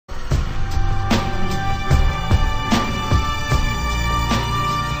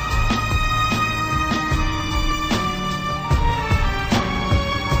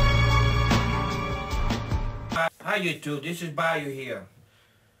YouTube, this is Bayu here.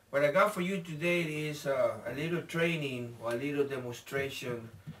 What I got for you today is a little training or a little demonstration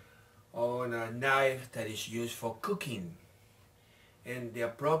on a knife that is used for cooking and the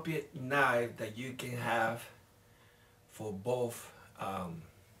appropriate knife that you can have for both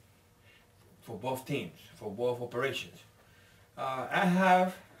teams, for both operations. I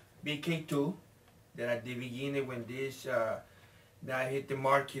have BK2 that at the beginning when this knife hit the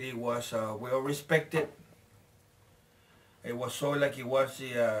market, it was well respected. It was so like it was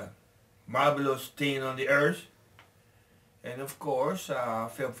the marvelous thing on the earth. And of course, I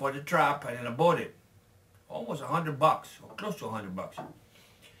fell for the trap and then I bought it. Almost $100 or close to $100.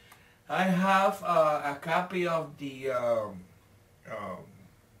 I have a copy of the,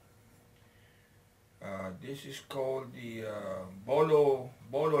 this is called the bolo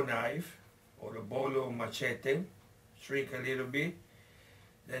knife or the bolo machete. Shrink a little bit.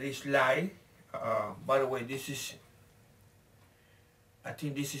 That is light. By the way, I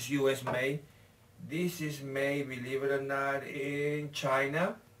think this is US made. This is made, believe it or not, in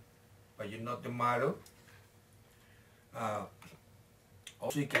China, but you know the model.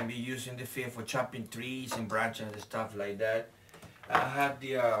 Also it can be used in the field for chopping trees and branches and stuff like that. I have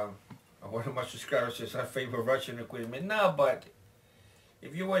the, one of my subscribers says I favor Russian equipment. No, but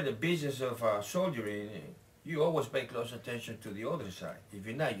if you are in the business of soldiering, you always pay close attention to the other side. If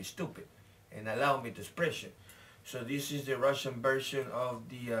you're not, you're stupid. And allow me to express it. So this is the Russian version of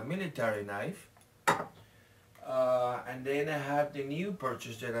the military knife. And then I have the new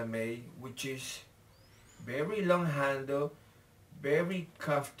purchase that I made, which is very long handle, very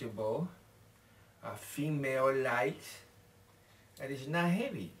comfortable, female light, and it's not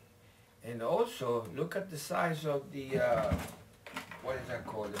heavy. And also, look at the size of the, what is that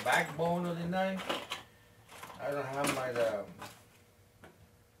called? The backbone of the knife. I don't have my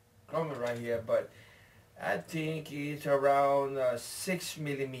comment right here, but I think it's around 6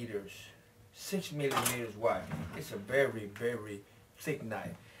 millimeters. 6 millimeters wide. It's a very, very thick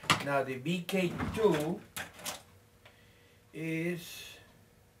knife. Now the BK2 is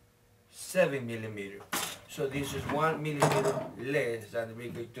 7 millimeters. So this is 1 millimeter less than the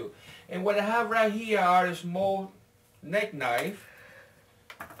BK2. And what I have right here are a small neck knife.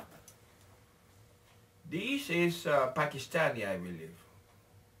 This is Pakistani, I believe.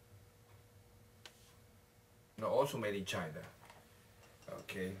 No, also made in China.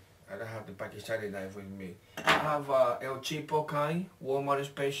 Okay, I don't have the Pakistani knife with me. I have El Cheapo kind, Walmart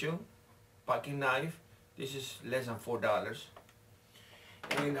special, packing knife. This is less than $4.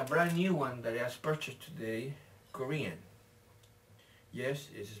 And a brand new one that I just purchased today, Korean. Yes,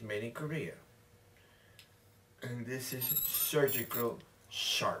 this is made in Korea. And this is surgical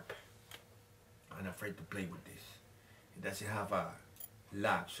sharp. I'm afraid to play with this. It doesn't have a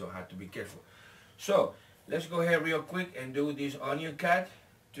lock, so I have to be careful. So, let's go ahead real quick and do this onion cut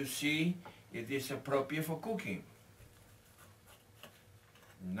to see if it's appropriate for cooking.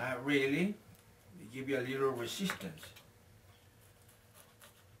 Not really. It gives you a little resistance.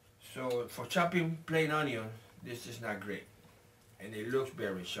 So for chopping plain onion, this is not great. And it looks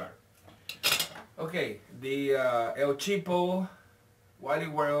very sharp. Okay, the El Cheapo Wally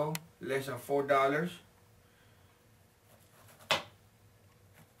World, less than $4.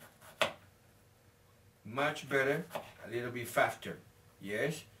 Much better, a little bit faster.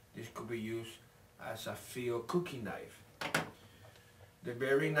 Yes, this could be used as a field cooking knife. The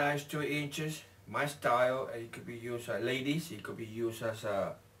very nice 2 inches, my style. It could be used as ladies. It could be used as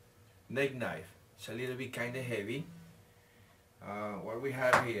a neck knife. It's a little bit kind of heavy. What we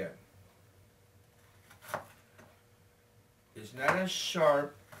have here, it's not as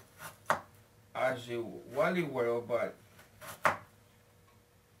sharp as the Wally World, but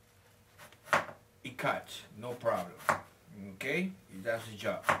it cuts, no problem. Okay, it does the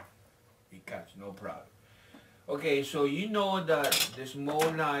job. It cuts, no problem. Okay, so you know that the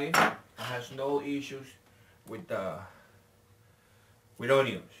small knife has no issues with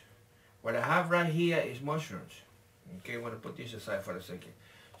onions. What I have right here is mushrooms. Okay, I'm gonna put this aside for a second.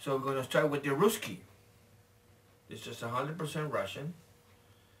 So we're gonna start with the Ruski. This is 100% Russian,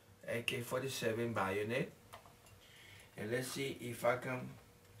 AK-47 bayonet. And let's see if I can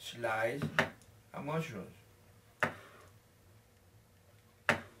slice a mushroom.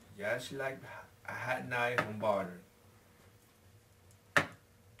 Just like a hot knife on butter.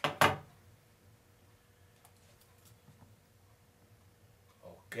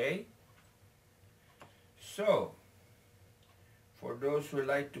 Okay. So, for those who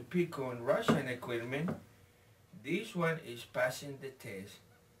like to pick on Russian equipment, this one is passing the test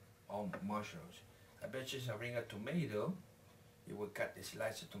on mushrooms. I bet you if I bring a tomato, you will cut the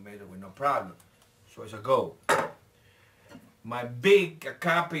slice of tomato with no problem. So it's a go. my big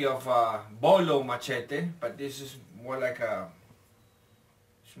copy of Bolo machete, but this is more like a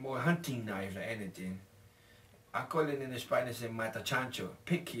small hunting knife or anything. I call it in Spanish a matachancho,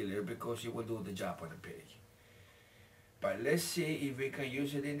 pig killer, because it will do the job on the pig. But let's see if we can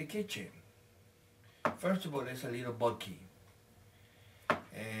use it in the kitchen. First of all, it's a little bulky,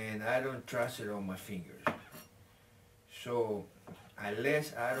 and I don't trust it on my fingers. So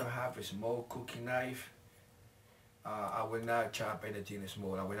unless I don't have a small cooking knife, I will not chop anything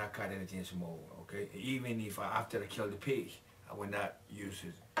small. I will not cut anything small, okay? Even if after I kill the pig, I will not use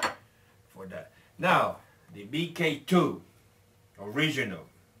it for that. Now, the BK2 original.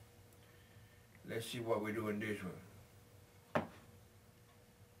 Let's see what we do in this one.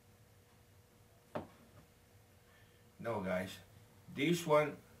 No, guys, this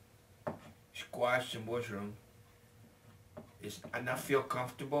one, squash and mushroom, I not feel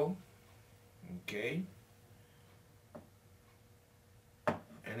comfortable, okay?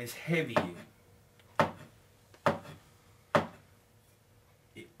 And it's heavy.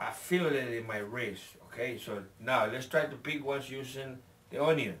 I feel it in my wrist, okay? So now let's try the big ones using the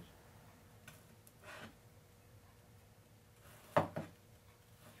onions.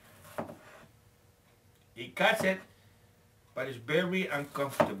 It cuts it, but it's very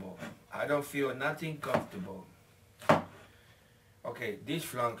uncomfortable. I don't feel nothing comfortable. Okay, this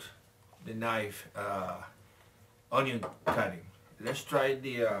flunks the knife, onion cutting. Let's try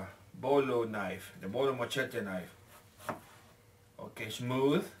the Bolo knife, the Bolo machete knife. Okay,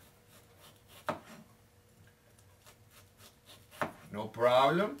 smooth. No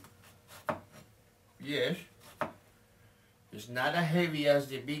problem. Yes. It's not as heavy as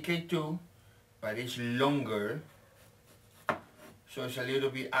the BK2, but it's longer. So it's a little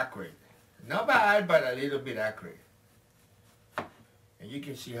bit accurate. Not bad, but a little bit accurate. And you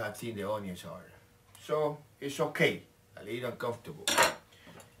can see how thin the onions are. So it's okay, a little uncomfortable.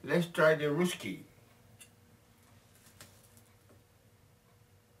 Let's try the Ruski.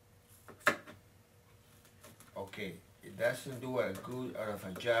 Okay, it doesn't do a good out of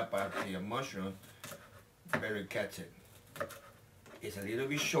a job at the mushroom. Better catch it. It's a little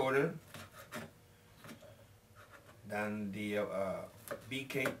bit shorter than the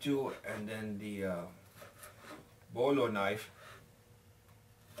BK2 and then the Bolo knife,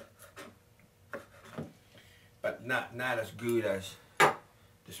 but not as good as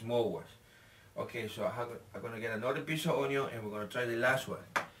the small ones. Okay, so I'm gonna get another piece of onion and we're gonna try the last one.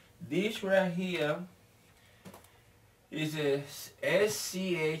 This right here is a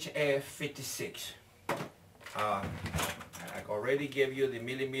SCHF 56. I already gave you the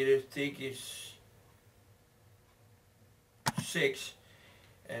millimeters thick is 6,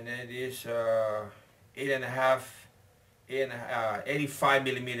 and then it is 85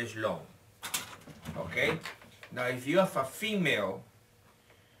 millimeters long. Okay. Now, if you have a female,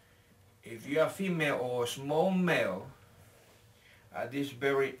 or a small male, this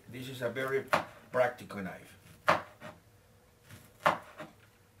is a very practical knife.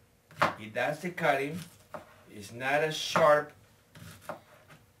 It does the cutting. It's not as sharp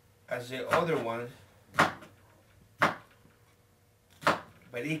as the other ones,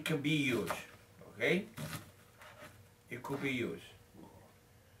 but it can be used, okay? It could be used.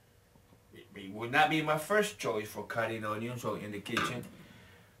 It would not be my first choice for cutting onions or in the kitchen,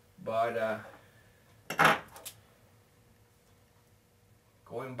 but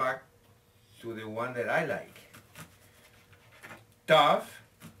going back to the one that I like. Tough,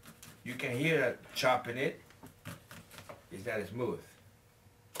 you can hear it chopping it. It's not smooth.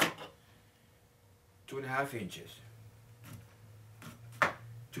 2.5 inches.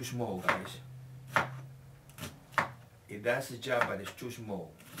 Too small, guys. It does the job, but it's too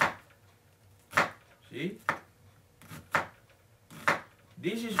small. See?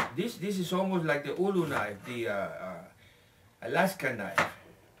 This is almost like the Ulu knife, the Alaska knife.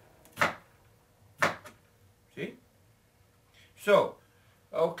 See? So,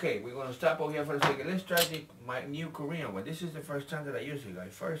 okay, we're gonna stop over here for a second. Let's try my new Korean one. This is the first time that I use it,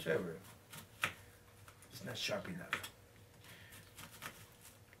 guys. First ever. It's not sharp enough.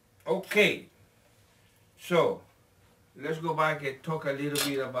 Okay, so let's go back and talk a little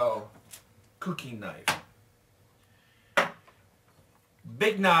bit about cooking knife.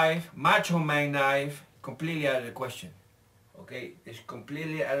 Big knife, macho man knife, completely out of the question. Okay, it's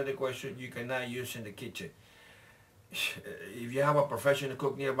completely out of the question. You cannot use in the kitchen. If you have a professional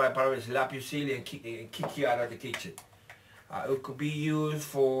cook nearby, probably slap you silly and kick you out of the kitchen. It could be used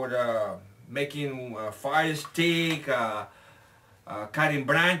for making fire stick, cutting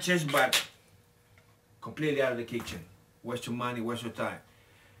branches, but completely out of the kitchen. Waste your money, waste your time.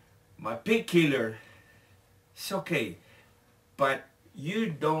 My pig killer, it's okay. but you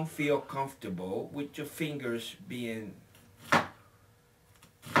don't feel comfortable with your fingers being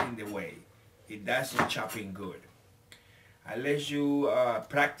in the way. It doesn't chopping good. Unless you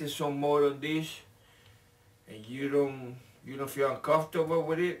practice some more on this and you don't feel uncomfortable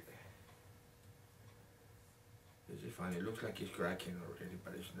with it. This is funny. It looks like it's cracking already,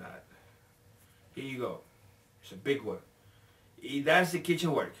 but it's not. Here you go. It's a big one. That's the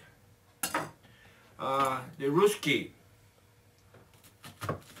kitchen work. The Ruski.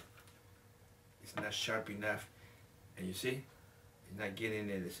 It's not sharp enough. And you see? It's not getting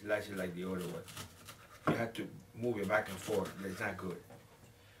in the slices like the other one. You have to move it back and forth. That's not good.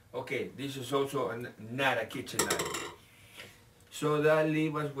 Okay, this is also not a kitchen knife. So that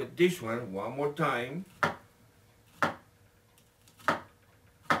leaves us with this one more time.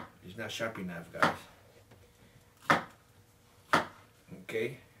 It's not sharp enough, guys.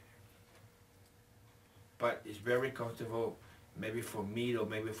 Okay. But it's very comfortable, maybe for meat or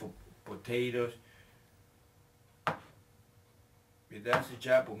maybe for potatoes. It does the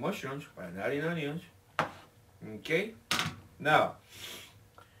job with mushrooms, but not in onions. Okay. Now,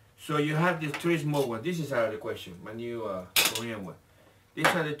 so you have these three small ones. This is out of the question, my new Korean one. These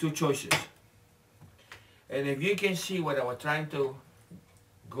are the two choices. And if you can see what I was trying to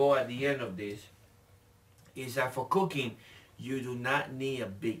go at the end of this, is that for cooking, you do not need a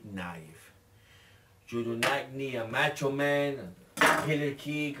big knife. You do not need a Macho Man, a Killer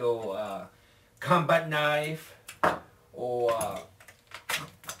Kick, or a combat knife, or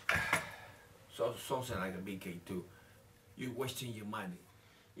something like a BK2. You're wasting your money.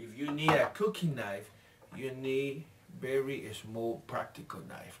 If you need a cooking knife, you need very small practical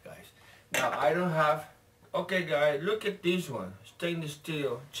knife, guys. Now I don't have. Okay, guys, look at this one. Stainless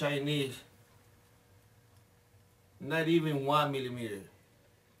steel, Chinese. Not even 1 millimeter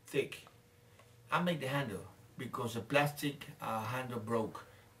thick. I make the handle because the plastic handle broke.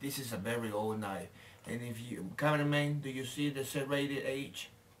 This is a very old knife. And if you, cameraman, do you see the serrated edge?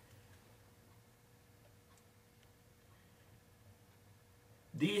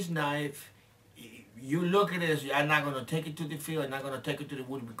 This knife, you look at it, I'm not going to take it to the field, I'm not going to take it to the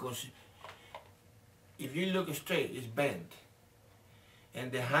wood, because if you look straight, it's bent.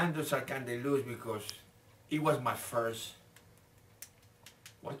 And the handles are kind of loose because it was my first,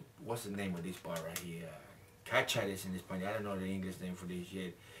 what's the name of this part right here? Cachares in Spanish. I don't know the English name for this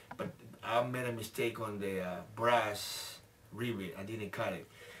yet. But I made a mistake on the brass rivet. I didn't cut it.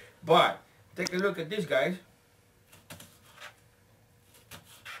 But take a look at this, guys.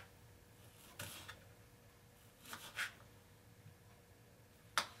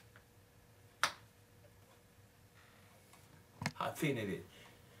 How thin it is.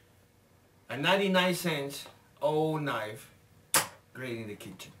 A 99-cent old knife, great in the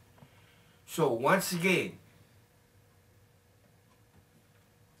kitchen. So once again,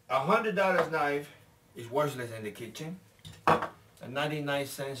 $100 knife is worthless in the kitchen. A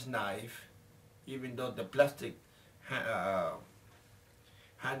 99-cent knife, even though the plastic handle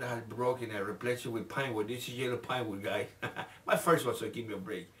has broken, and replaced it with pine wood. This is yellow pine wood, guys. My first one, so give me a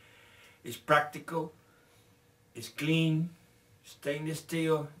break. It's practical, it's clean, stainless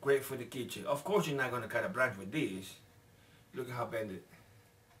steel, great for the kitchen. Of course, you're not going to cut a branch with this. Look at how bended.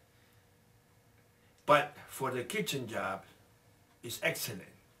 But for the kitchen job, it's excellent.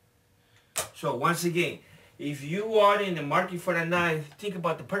 So once again, if you are in the market for a knife, think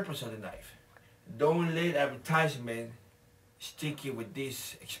about the purpose of the knife. Don't let advertisement stick you with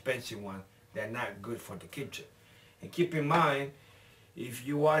this expensive one. They're not good for the kitchen. And keep in mind, if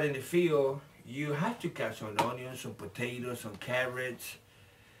you are in the field, you have to cut some onions, some potatoes, some carrots,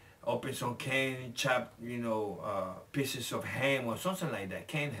 open some canned, chop, pieces of ham or something like that,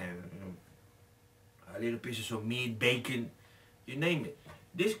 canned ham, a little pieces of meat, bacon, you name it.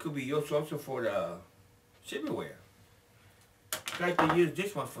 This could be used also for the silverware. Try to use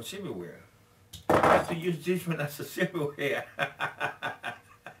this one for silverware. Try to use this one as a silverware.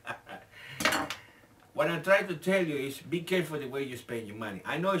 What I'm trying to tell you is be careful the way you spend your money.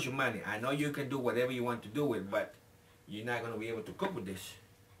 I know it's your money. I know you can do whatever you want to do with, but you're not going to be able to cook with this.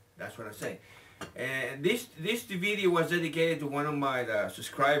 That's what I'm saying. And this video was dedicated to one of my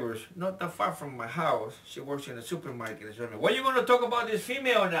subscribers, not that far from my house. She works in a supermarket. What are you going to talk about this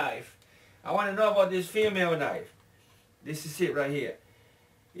female knife? I want to know about this female knife. This is it right here.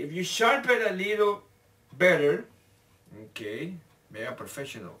 If you sharpen a little better, okay, maybe a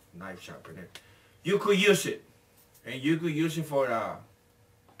professional knife sharpener, you could use it. And you could use it for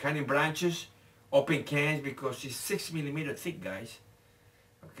cutting branches, open cans, because it's 6 millimeter thick, guys.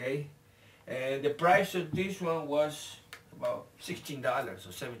 Okay? And the price of this one was about $16 or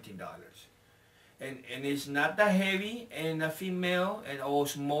 $17. and it's not that heavy, and a female and or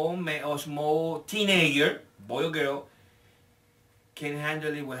small man or small teenager, boy or girl, can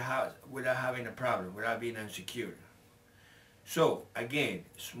handle it without having a problem, without being insecure. So again,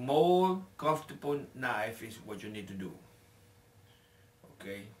 small, comfortable knife is what you need to do.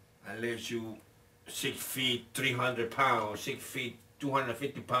 Okay, unless you 6 feet, 300 pounds, 6 feet,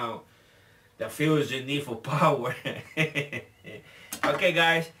 250 pounds, that feels the need for power. Okay,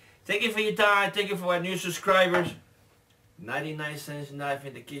 guys. Thank you for your time. Thank you for our new subscribers. 99-cent knife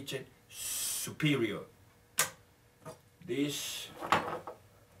in the kitchen. Superior. These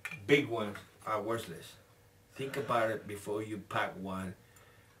big ones are worthless. Think about it before you pack one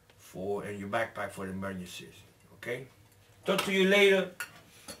in your backpack for emergencies. Okay? Talk to you later.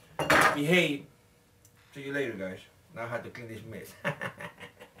 Behave. See you later, guys. Now I have to clean this mess.